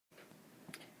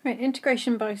Right,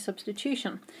 integration by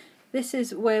substitution. This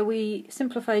is where we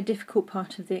simplify a difficult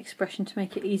part of the expression to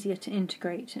make it easier to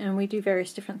integrate, and we do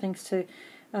various different things to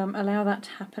allow that to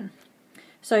happen.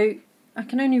 So I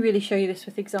can only really show you this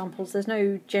with examples. There's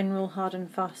no general hard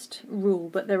and fast rule,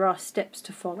 but there are steps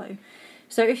to follow.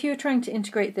 So if you were trying to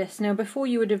integrate this, now before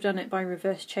you would have done it by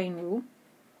reverse chain rule,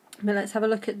 but let's have a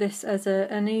look at this as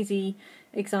an easy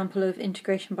example of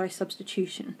integration by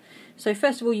substitution. So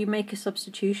first of all, you make a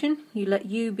substitution. You let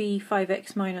u be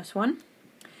 5x minus 1,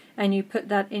 and you put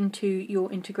that into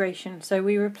your integration. So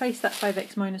we replace that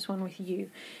 5x minus 1 with u.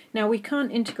 Now we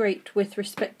can't integrate with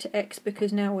respect to x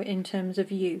because now we're in terms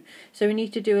of u. So we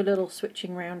need to do a little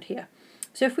switching around here.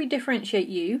 So if we differentiate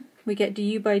u, we get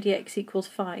du by dx equals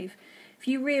 5. If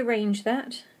you rearrange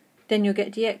that, then you'll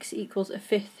get dx equals a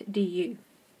fifth du.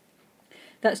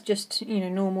 That's just,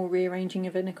 normal rearranging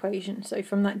of an equation. So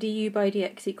from that du by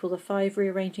dx equals a 5,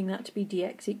 rearranging that to be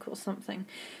dx equals something.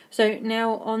 So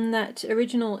now on that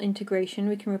original integration,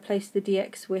 we can replace the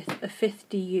dx with a fifth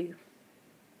du.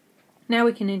 Now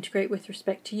we can integrate with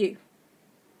respect to u.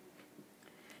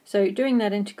 So doing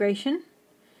that integration,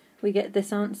 we get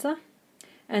this answer.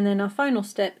 And then our final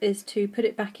step is to put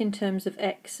it back in terms of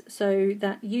x, so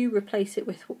that you replace it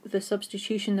with the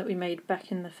substitution that we made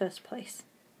back in the first place.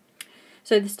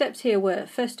 So the steps here were,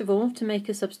 first of all, to make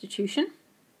a substitution.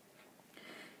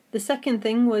 The second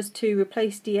thing was to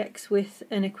replace dx with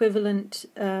an equivalent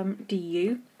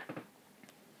du.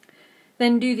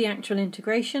 Then do the actual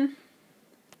integration.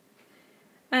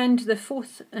 And the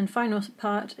fourth and final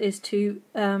part is to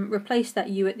replace that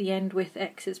u at the end with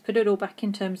x's, put it all back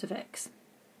in terms of x.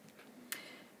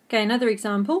 Okay, another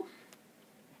example.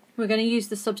 We're going to use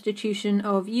the substitution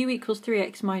of u equals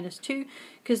 3x minus 2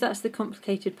 because that's the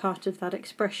complicated part of that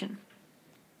expression.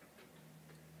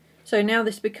 So now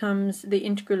this becomes the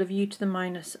integral of u to the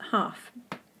minus half.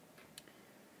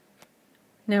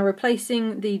 Now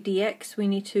replacing the dx, we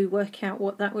need to work out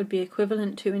what that would be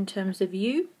equivalent to in terms of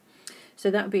u.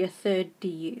 So that would be a third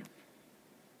du.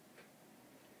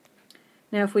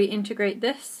 Now if we integrate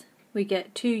this, we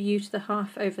get 2u to the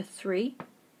half over 3.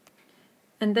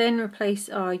 And then replace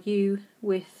our u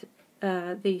with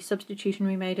the substitution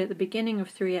we made at the beginning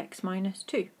of 3x minus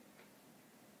 2.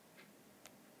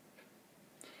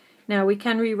 Now we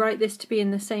can rewrite this to be in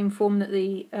the same form that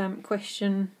the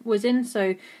question was in,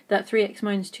 so that 3x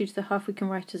minus 2 to the half we can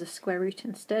write as a square root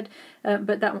instead,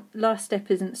 but that last step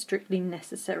isn't strictly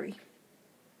necessary.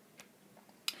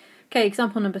 Okay,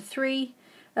 example number 3.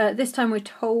 This time we're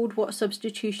told what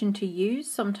substitution to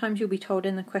use. Sometimes you'll be told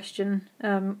in the question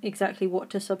exactly what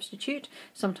to substitute.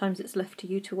 Sometimes it's left to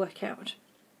you to work out.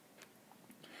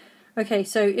 Okay,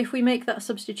 so if we make that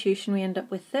substitution, we end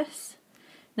up with this.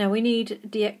 Now we need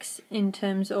dx in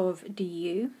terms of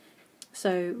du.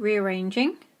 So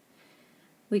rearranging,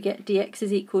 we get dx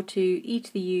is equal to e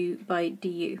to the u by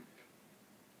du.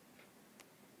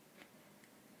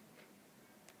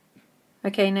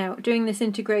 Okay, now doing this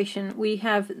integration, we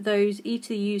have those e to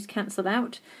the u's cancel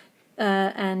out,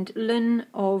 and ln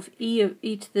of e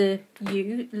to the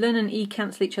u, ln and e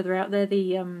cancel each other out. They're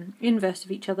the inverse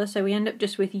of each other, so we end up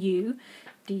just with u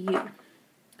du.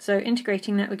 So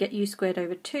integrating that, we get u squared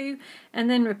over 2, and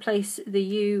then replace the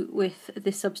u with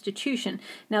the substitution.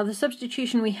 Now the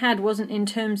substitution we had wasn't in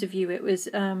terms of u, it was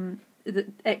the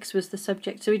x was the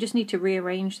subject, so we just need to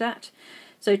rearrange that.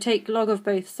 So take log of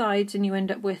both sides and you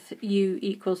end up with u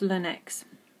equals ln x.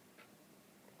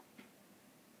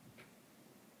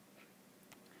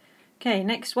 Okay,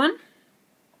 next one,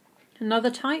 another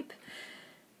type.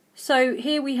 So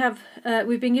here we have,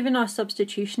 we've been given our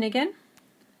substitution again.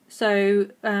 So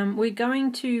we're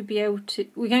going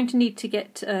to need to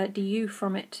get du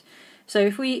from it. So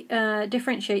if we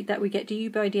differentiate that, we get du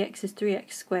by dx is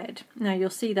 3x squared. Now you'll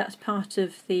see that's part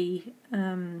of the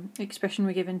expression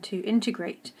we're given to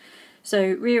integrate. So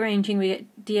rearranging, we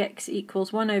get dx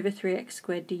equals 1 over 3x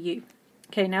squared du.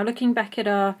 Okay, now looking back at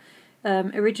our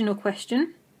original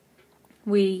question,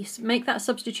 we make that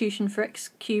substitution for x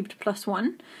cubed plus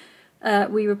 1.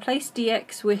 We replace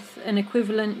dx with an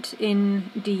equivalent in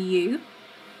du.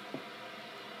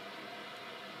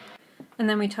 And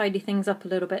then we tidy things up a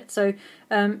little bit. So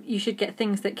you should get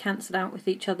things that cancel out with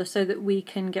each other so that we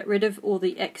can get rid of all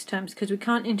the x terms, because we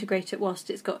can't integrate it whilst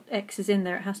it's got x's in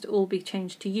there. It has to all be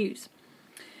changed to u's.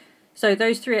 So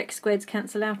those 3x squareds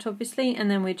cancel out obviously, and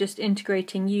then we're just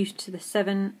integrating u to the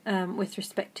 7 with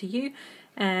respect to u,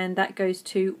 and that goes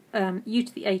to u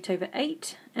to the 8 over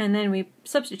 8, and then we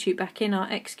substitute back in our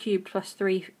x cubed plus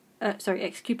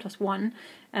 1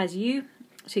 as u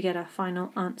to get our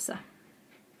final answer.